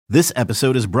This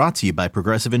episode is brought to you by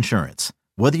Progressive Insurance.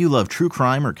 Whether you love true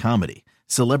crime or comedy,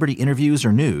 celebrity interviews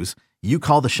or news, you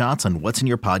call the shots on what's in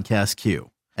your podcast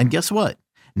queue. And guess what?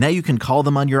 Now you can call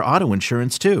them on your auto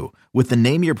insurance too with the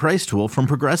Name Your Price tool from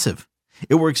Progressive.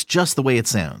 It works just the way it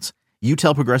sounds. You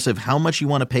tell Progressive how much you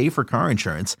want to pay for car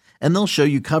insurance, and they'll show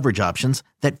you coverage options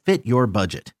that fit your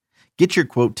budget. Get your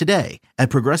quote today at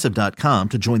Progressive.com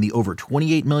to join the over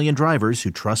 28 million drivers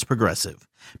who trust Progressive.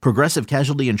 Progressive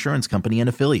Casualty Insurance Company and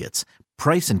Affiliates.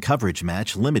 Price and coverage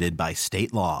match limited by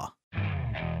state law.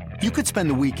 You could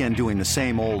spend the weekend doing the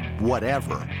same old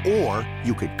whatever, or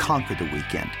you could conquer the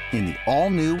weekend in the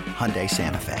all-new Hyundai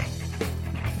Santa Fe.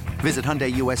 Visit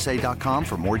HyundaiUSA.com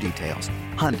for more details.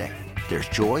 Hyundai, there's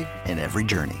joy in every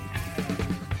journey.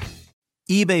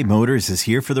 eBay Motors is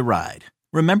here for the ride.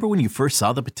 Remember when you first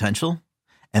saw the potential?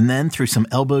 And then through some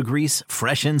elbow grease,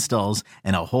 fresh installs,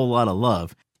 and a whole lot of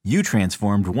love, you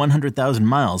transformed 100,000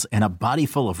 miles and a body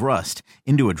full of rust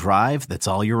into a drive that's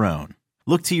all your own.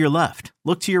 Look to your left.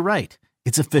 Look to your right.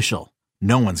 It's official.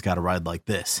 No one's got a ride like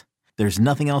this. There's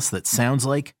nothing else that sounds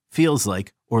like, feels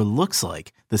like, or looks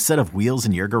like the set of wheels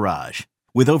in your garage.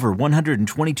 With over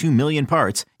 122 million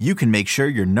parts, you can make sure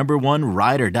your number one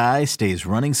ride or die stays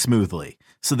running smoothly.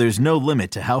 So there's no limit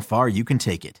to how far you can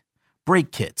take it.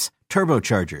 Brake kits,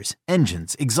 turbochargers,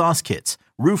 engines, exhaust kits,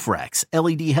 roof racks,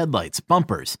 LED headlights,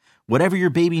 bumpers, whatever your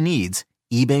baby needs,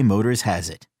 eBay Motors has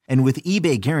it. And with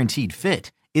eBay Guaranteed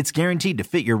Fit, it's guaranteed to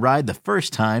fit your ride the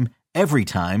first time, every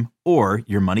time, or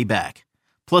your money back.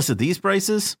 Plus at these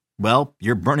prices, well,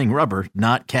 you're burning rubber,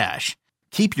 not cash.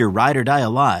 Keep your ride or die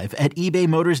alive at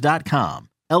ebaymotors.com.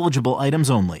 Eligible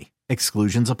items only.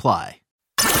 Exclusions apply.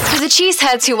 For the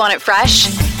cheeseheads who want it fresh,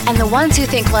 and the ones who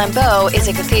think Lambeau is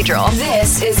a cathedral,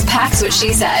 this is Pax What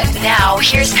She Said. Now,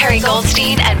 here's Perry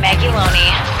Goldstein and Maggie Loney.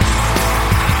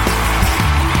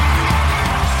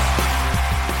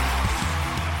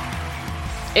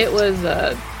 It was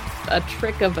a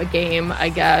trick of a game, I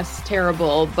guess.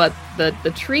 Terrible, but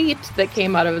the treat that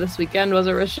came out of this weekend was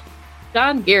a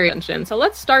Rashawn Gary mention. So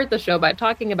let's start the show by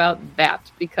talking about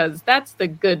that, because that's the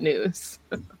good news.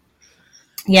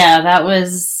 Yeah, that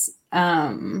was,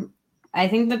 I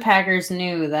think the Packers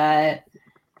knew that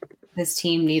this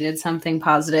team needed something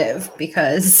positive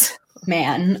because,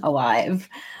 man, alive.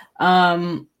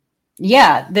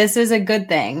 Yeah, this is a good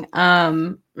thing.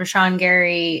 Rashawn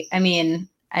Gary, I mean,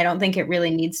 I don't think it really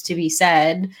needs to be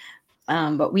said,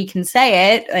 but we can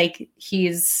say it. Like,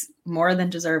 he's more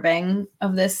than deserving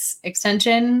of this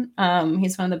extension.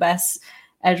 He's one of the best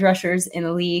edge rushers in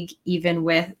the league, even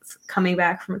with coming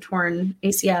back from a torn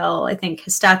ACL. I think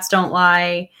his stats don't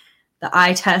lie. The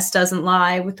eye test doesn't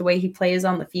lie with the way he plays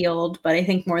on the field. But I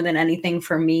think more than anything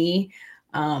for me,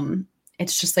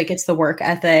 it's just like, it's the work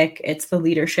ethic. It's the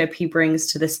leadership he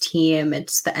brings to this team.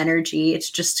 It's the energy.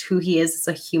 It's just who he is as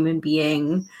a human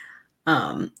being.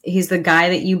 He's the guy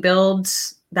that you build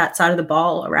that side of the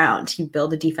ball around. You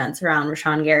build a defense around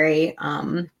Rashawn Gary.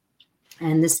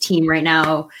 And this team right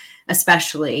now,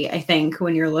 especially, I think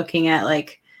when you're looking at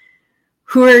like,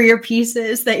 who are your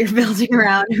pieces that you're building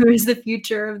around? Who is the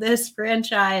future of this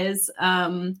franchise?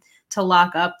 To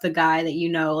lock up the guy that, you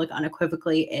know, like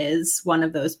unequivocally is one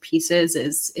of those pieces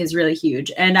is really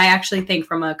huge. And I actually think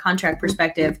from a contract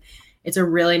perspective, it's a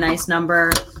really nice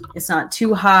number. It's not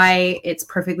too high. It's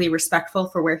perfectly respectful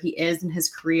for where he is in his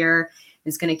career.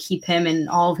 It's going to keep him in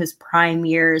all of his prime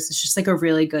years. It's just like a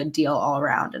really good deal all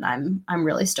around. And I'm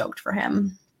really stoked for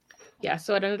him. Yeah,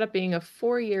 so it ended up being a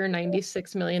 4-year,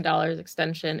 $96 million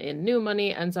extension in new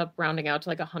money, ends up rounding out to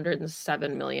like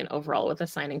 $107 million overall with a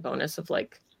signing bonus of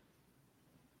like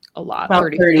a lot, about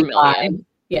 34 million.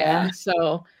 Yeah.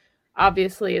 So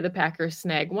obviously the Packers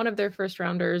snag one of their first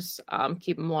rounders,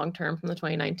 keep him long-term from the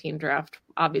 2019 draft.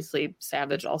 Obviously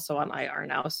Savage also on IR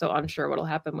now, so unsure what'll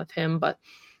happen with him. But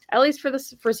at least for the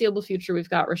foreseeable future, we've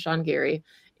got Rashawn Gary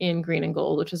in green and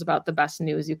gold, which is about the best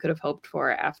news you could have hoped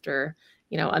for after,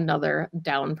 you know, another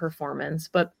down performance.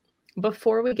 But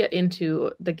before we get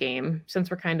into the game,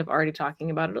 since we're kind of already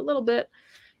talking about it a little bit,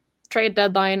 trade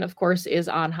deadline, of course, is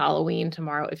on Halloween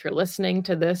tomorrow. If you're listening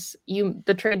to this,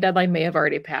 the trade deadline may have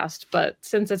already passed, but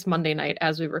since it's Monday night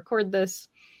as we record this,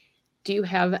 do you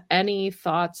have any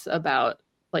thoughts about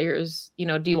players? You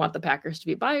know, do you want the Packers to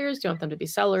be buyers? Do you want them to be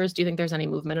sellers? Do you think there's any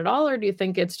movement at all? Or do you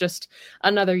think it's just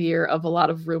another year of a lot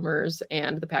of rumors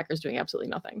and the Packers doing absolutely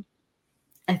nothing?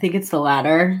 I think it's the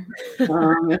latter,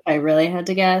 if I really had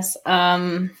to guess.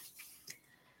 I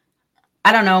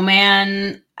don't know,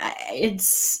 man.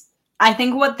 I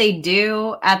think what they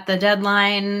do at the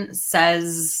deadline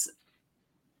says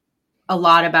a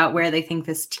lot about where they think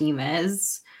this team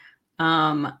is.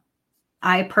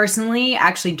 I personally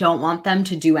actually don't want them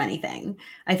to do anything.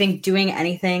 I think doing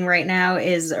anything right now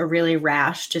is a really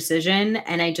rash decision.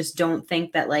 And I just don't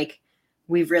think that like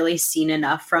we've really seen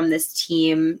enough from this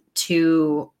team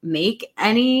to make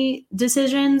any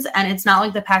decisions. And it's not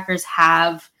like the Packers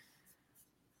have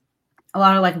a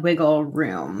lot of like wiggle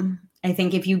room. I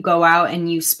think if you go out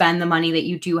and you spend the money that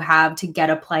you do have to get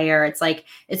a player, it's like,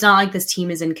 it's not like this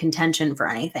team is in contention for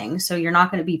anything. So you're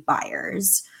not going to be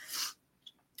buyers.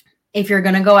 If you're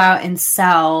going to go out and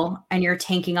sell and you're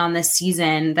tanking on this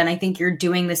season, then I think you're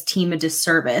doing this team a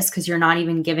disservice because you're not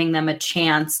even giving them a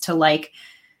chance to like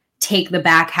take the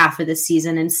back half of the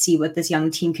season and see what this young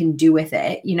team can do with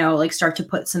it, you know, like start to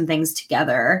put some things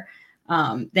together.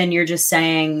 Then you're just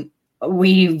saying,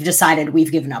 we've decided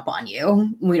we've given up on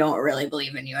you. We don't really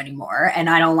believe in you anymore. And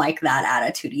I don't like that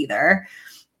attitude either.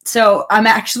 So I'm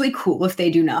actually cool if they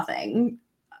do nothing.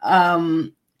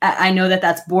 I know that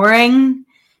that's boring.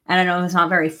 And I know it's not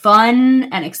very fun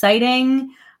and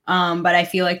exciting, but I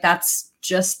feel like that's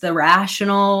just the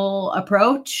rational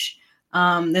approach.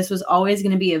 This was always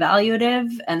going to be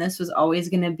evaluative, and this was always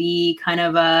going to be kind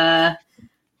of a,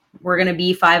 we're going to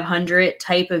be 500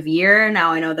 type of year.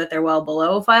 Now I know that they're well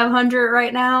below 500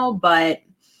 right now, but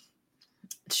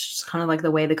it's just kind of like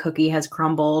the way the cookie has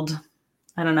crumbled.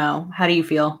 I don't know. How do you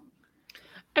feel?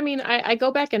 I mean, I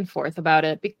go back and forth about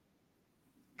it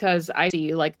because I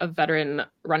see like a veteran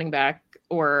running back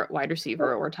or wide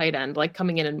receiver or tight end like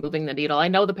coming in and moving the needle. I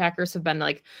know the Packers have been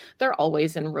like, they're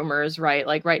always in rumors, right?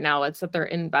 Like right now it's that they're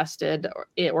invested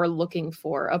or looking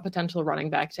for a potential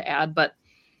running back to add. But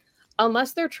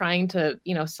unless they're trying to,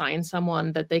 you know, sign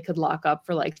someone that they could lock up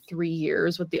for like 3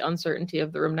 years with the uncertainty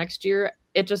of the room next year,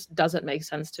 it just doesn't make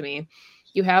sense to me.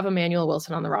 You have Emmanuel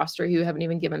Wilson on the roster who you haven't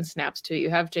even given snaps to. You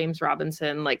have James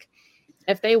Robinson. Like,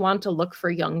 if they want to look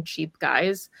for young, cheap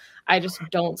guys, I just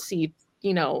don't see,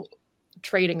 you know,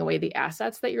 trading away the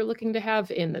assets that you're looking to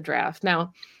have in the draft.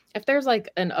 Now, if there's like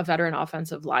a veteran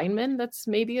offensive lineman that's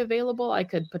maybe available, I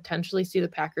could potentially see the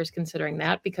Packers considering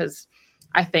that, because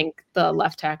I think the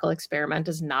left tackle experiment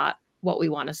is not what we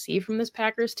want to see from this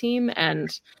Packers team. And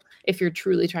if you're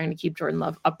truly trying to keep Jordan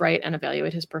Love upright and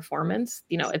evaluate his performance,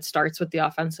 you know, it starts with the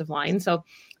offensive line. So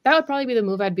that would probably be the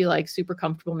move I'd be like super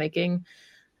comfortable making.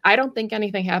 I don't think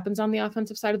anything happens on the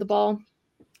offensive side of the ball.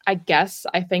 I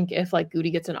think if like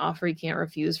Goody gets an offer he can't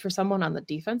refuse for someone on the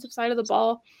defensive side of the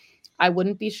ball, I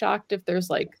wouldn't be shocked if there's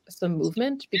like some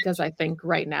movement, because I think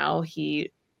right now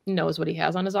he knows what he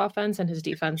has on his offense, and his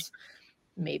defense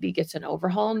maybe gets an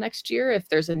overhaul next year if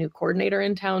there's a new coordinator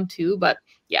in town too. But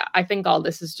yeah, I think all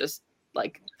this is just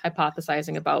like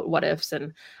hypothesizing about what ifs,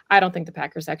 and I don't think the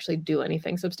Packers actually do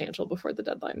anything substantial before the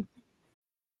deadline.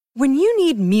 When you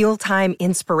need mealtime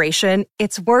inspiration,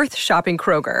 it's worth shopping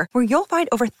Kroger, where you'll find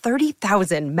over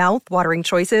 30,000 mouth-watering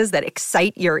choices that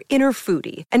excite your inner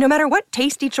foodie. And no matter what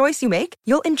tasty choice you make,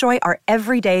 you'll enjoy our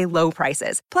everyday low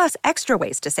prices, plus extra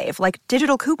ways to save, like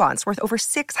digital coupons worth over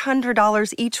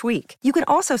 $600 each week. You can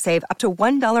also save up to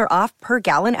 $1 off per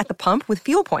gallon at the pump with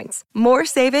fuel points. More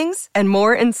savings and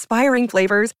more inspiring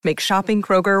flavors make shopping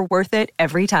Kroger worth it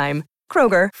every time.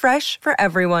 Kroger, fresh for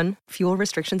everyone. Fuel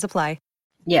restrictions apply.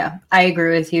 Yeah, I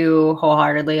agree with you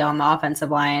wholeheartedly on the offensive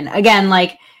line. Again,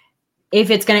 like if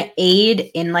it's going to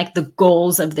aid in like the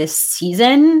goals of this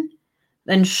season,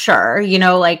 then sure, you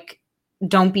know, like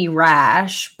don't be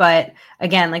rash. But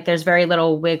again, like there's very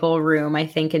little wiggle room, I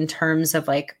think, in terms of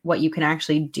like what you can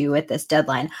actually do at this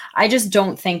deadline. I just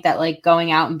don't think that like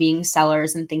going out and being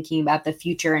sellers and thinking about the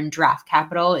future and draft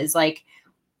capital is like,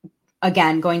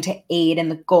 again, going to aid in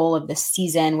the goal of the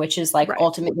season, which is like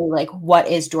ultimately like, what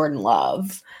is Jordan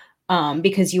Love?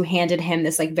 Because you handed him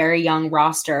this like very young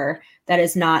roster that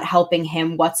is not helping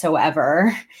him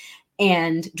whatsoever,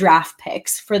 and draft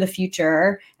picks for the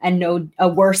future, and a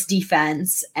worse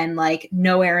defense, and like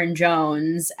no Aaron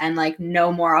Jones, and like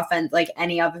no more offense, like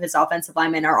any of his offensive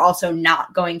linemen are also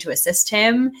not going to assist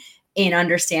him in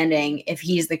understanding if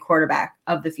he's the quarterback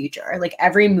of the future. Like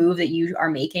every move that you are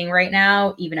making right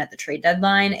now, even at the trade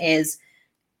deadline,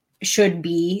 should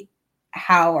be,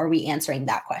 how are we answering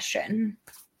that question?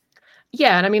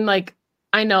 Yeah. And I mean, like,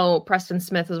 I know Preston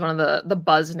Smith is one of the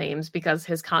buzz names because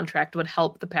his contract would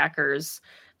help the Packers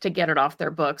to get it off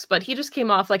their books, but he just came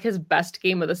off like his best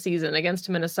game of the season against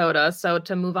Minnesota. So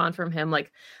to move on from him,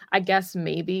 like, I guess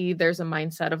maybe there's a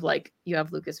mindset of like, you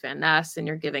have Lucas Van Ness and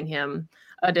you're giving him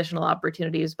additional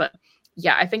opportunities. But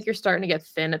yeah, I think you're starting to get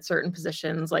thin at certain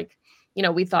positions. Like, you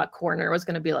know, we thought corner was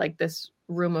going to be like this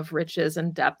room of riches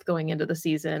and depth going into the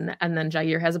season. And then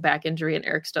Jair has a back injury and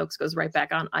Eric Stokes goes right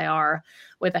back on IR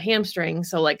with a hamstring.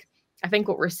 So like, I think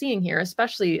what we're seeing here,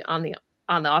 especially on the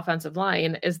on the offensive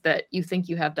line is that you think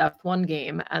you have depth one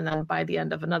game, and then by the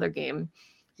end of another game,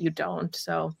 you don't.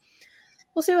 So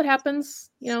we'll see what happens.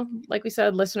 You know, like we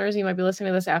said, listeners, you might be listening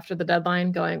to this after the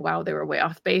deadline going, wow, they were way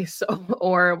off base,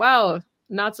 or wow,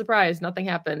 not surprised, nothing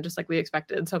happened, just like we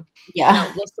expected. So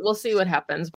yeah, we'll see what happens.